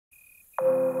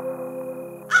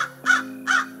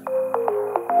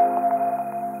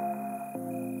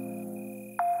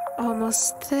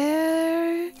almost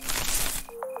there.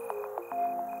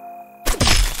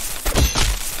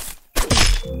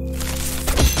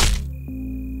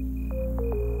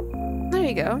 There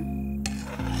you go.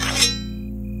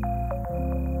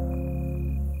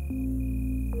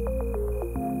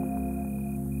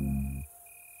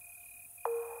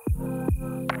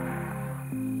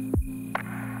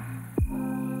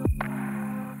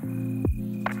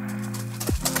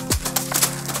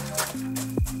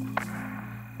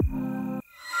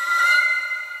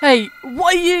 Hey,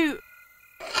 what are you?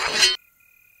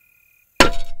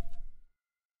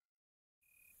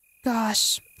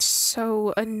 Gosh,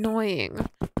 so annoying.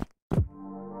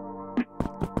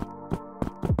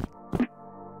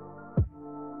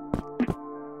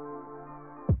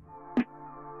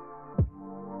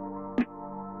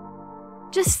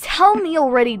 Just tell me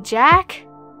already, Jack.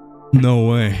 No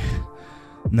way.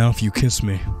 Now if you kiss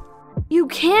me. You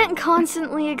can't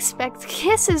constantly expect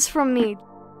kisses from me.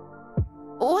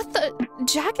 What the?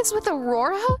 Jack is with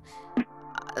Aurora?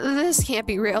 This can't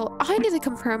be real. I need to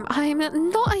confirm I'm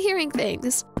not hearing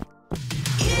things.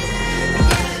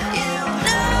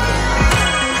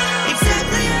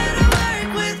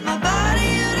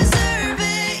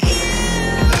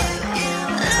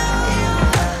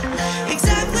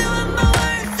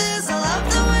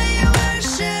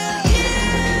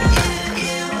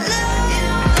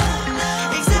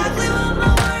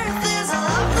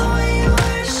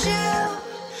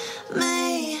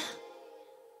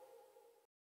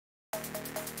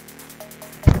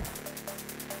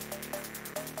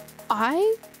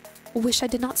 I wish I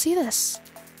did not see this.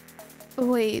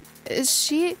 Wait, is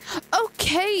she...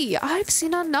 Okay, I've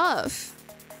seen enough.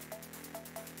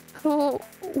 Oh,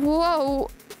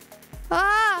 whoa.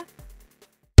 Ah!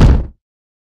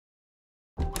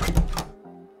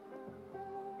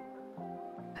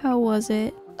 How was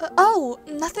it? Oh,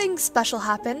 nothing special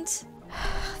happened.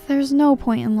 There's no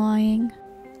point in lying.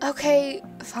 Okay,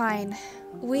 fine.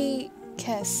 We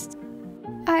kissed.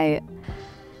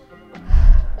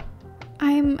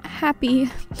 I'm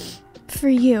happy for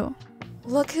you.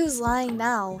 Look who's lying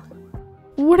now.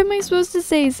 What am I supposed to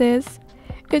say, sis?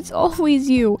 It's always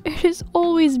you. It has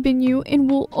always been you and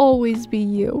will always be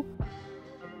you.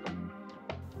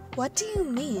 What do you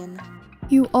mean?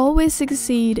 You always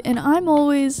succeed and I'm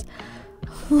always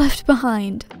left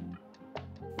behind.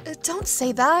 Don't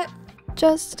say that.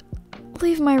 Just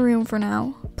leave my room for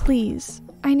now, please.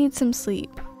 I need some sleep.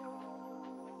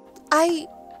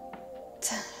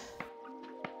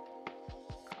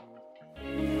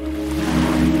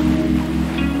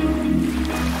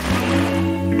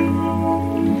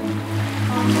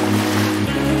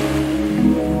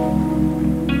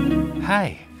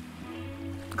 Hi.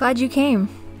 Glad you came.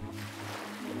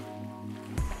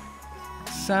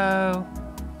 So,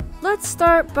 Let's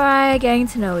start by getting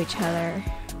to know each other.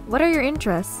 What are your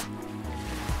interests?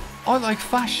 I like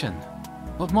fashion,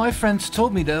 but my friends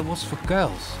told me that it was for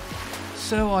girls.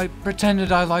 So I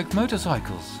pretended I like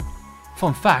motorcycles.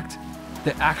 Fun fact,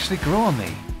 they actually grew on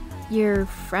me. Your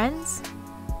friends?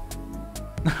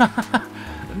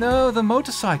 No, the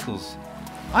motorcycles.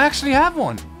 I actually have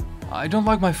one. I don't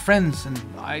like my friends, and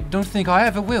I don't think I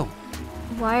ever will.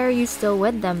 Why are you still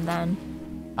with them then?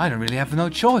 I don't really have no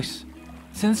choice.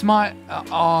 Since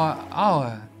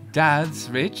our dad's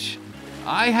rich,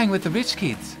 I hang with the rich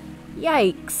kids.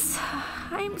 Yikes.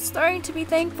 I'm starting to be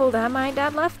thankful that my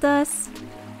dad left us.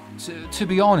 To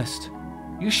be honest,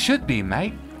 you should be,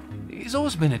 mate. He's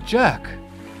always been a jerk.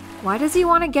 Why does he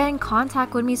want to get in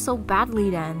contact with me so badly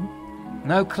then?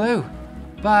 No clue.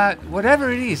 But whatever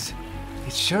it is,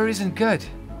 it sure isn't good.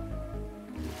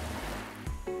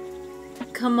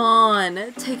 Come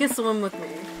on, take a swim with me.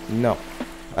 No,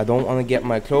 I don't want to get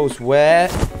my clothes wet.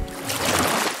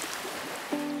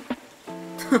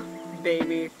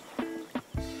 Baby.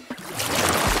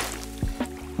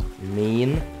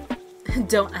 Mean.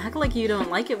 Don't act like you don't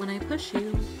like it when I push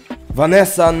you.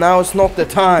 Vanessa, now's not the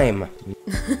time.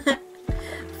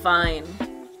 Fine.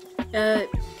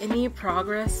 Any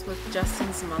progress with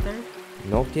Justin's mother?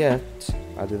 Not yet.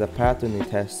 I did a paternity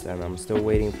test and I'm still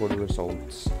waiting for the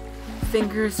results.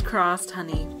 Fingers crossed,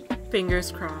 honey.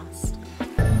 Fingers crossed.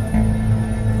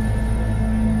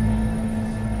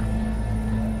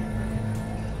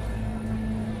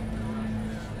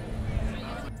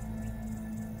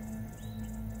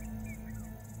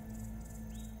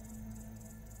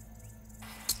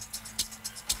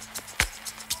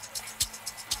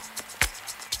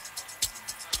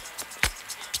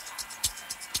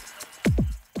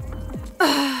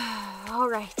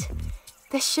 Alright,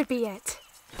 this should be it.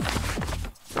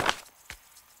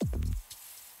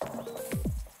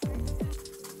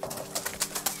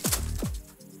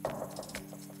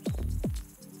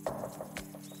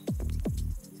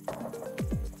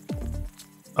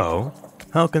 Oh,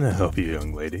 how can I help you,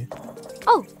 young lady?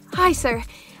 Oh, hi, sir.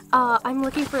 I'm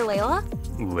looking for Layla.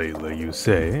 Layla, you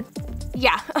say?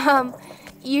 Yeah,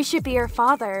 you should be her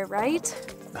father,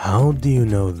 right? How do you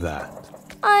know that?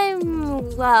 I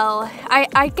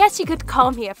guess you could call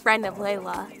me a friend of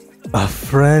Layla. A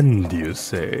friend, you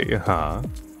say, huh?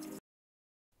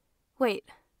 Wait.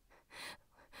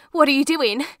 What are you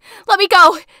doing? Let me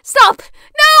go! Stop!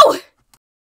 No!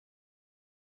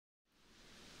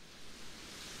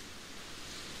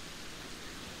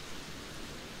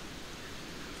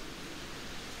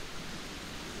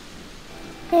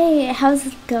 Hey, how's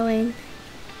it going?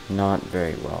 Not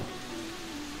very well.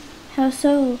 How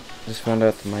so? Just found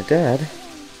out that my dad...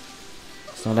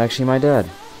 It's not actually my dad.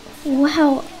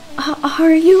 Wow,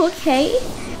 are you okay?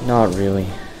 Not really.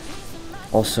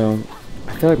 Also,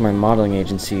 I feel like my modeling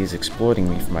agency is exploiting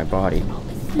me for my body.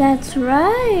 That's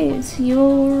right,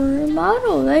 you're a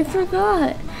model, I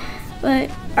forgot.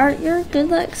 But aren't your good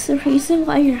looks the reason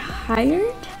why you're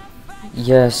hired?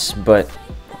 Yes, but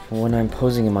when I'm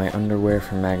posing in my underwear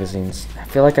for magazines, I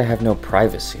feel like I have no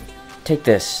privacy. Take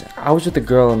this. I was with a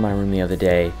girl in my room the other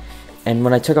day, and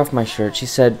when I took off my shirt, she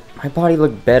said my body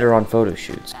looked better on photo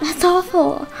shoots. That's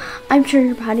awful. I'm sure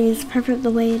your body is perfect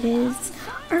the way it is.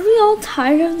 Are we all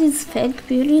tired of these fake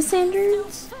beauty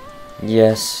standards?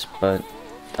 Yes, but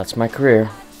that's my career.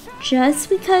 Just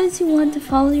because you want to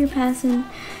follow your passion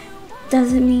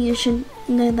doesn't mean you should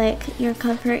neglect your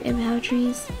comfort and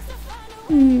boundaries.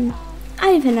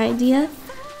 I have an idea.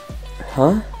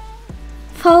 Huh?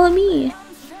 Follow me.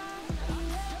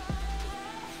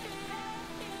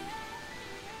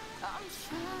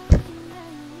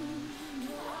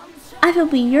 I will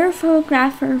be your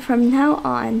photographer from now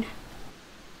on.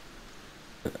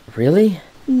 Really?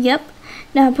 Yep.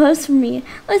 Now pose for me.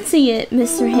 Let's see it,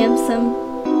 Mr. Handsome.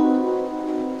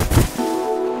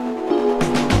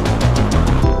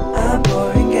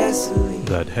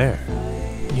 That hair.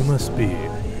 You must be...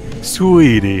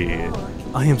 Sweetie,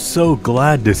 I am so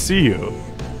glad to see you.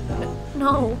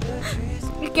 No.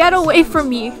 Get away from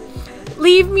me.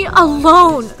 Leave me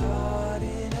alone.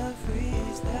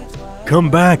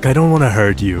 Come back, I don't want to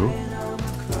hurt you.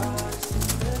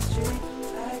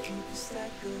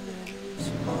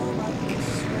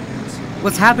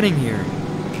 What's happening here?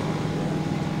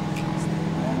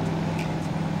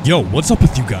 Yo, what's up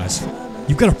with you guys?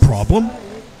 You got a problem?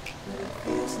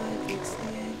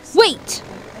 Wait!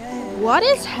 What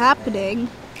is happening?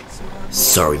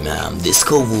 Sorry, ma'am. This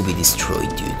cove will be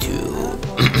destroyed due to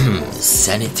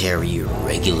sanitary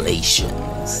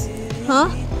regulations. Huh?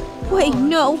 Wait,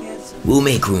 no. We'll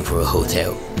make room for a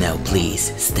hotel. Now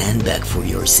please, stand back for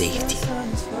your safety.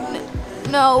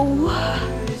 No.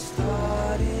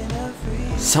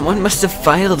 Someone must have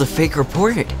filed a fake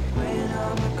report.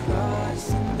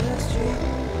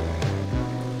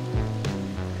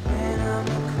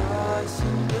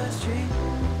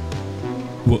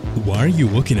 Why are you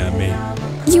looking at me?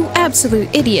 You absolute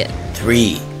idiot.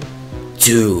 3,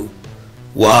 2,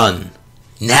 1,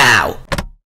 now!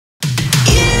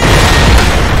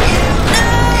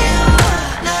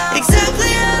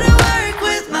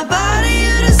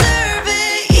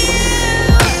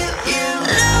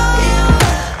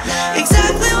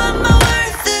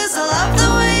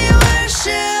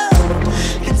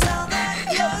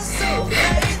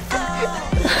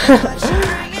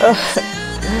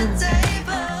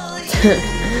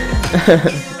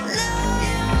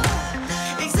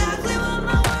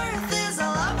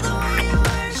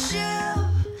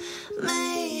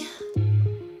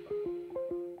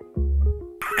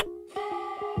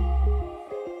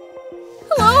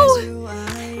 Hello?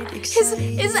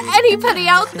 Is anybody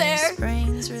out there?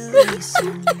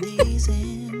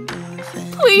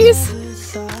 Please.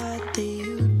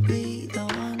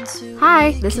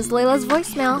 Hi, this is Layla's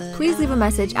voicemail. Please leave a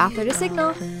message after the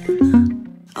signal.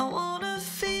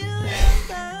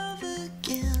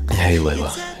 Hey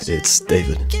Layla, it's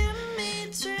David.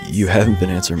 You haven't been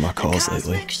answering my calls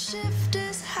lately.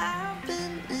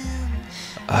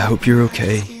 I hope you're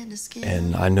okay,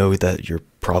 and I know that you're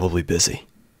probably busy.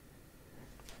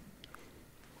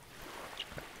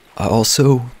 I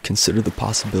also consider the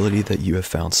possibility that you have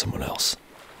found someone else.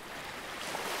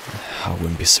 I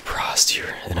wouldn't be surprised.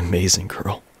 You're an amazing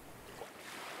girl.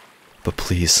 But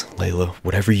please, Layla,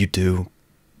 whatever you do,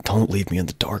 don't leave me in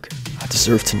the dark. I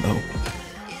deserve to know.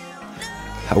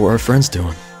 How are our friends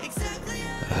doing?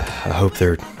 I hope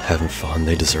they're having fun.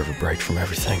 They deserve a break from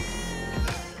everything.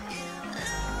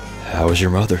 How is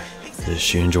your mother? Is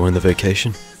she enjoying the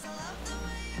vacation?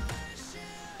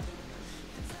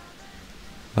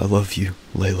 I love you,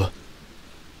 Layla.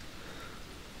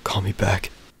 Call me back.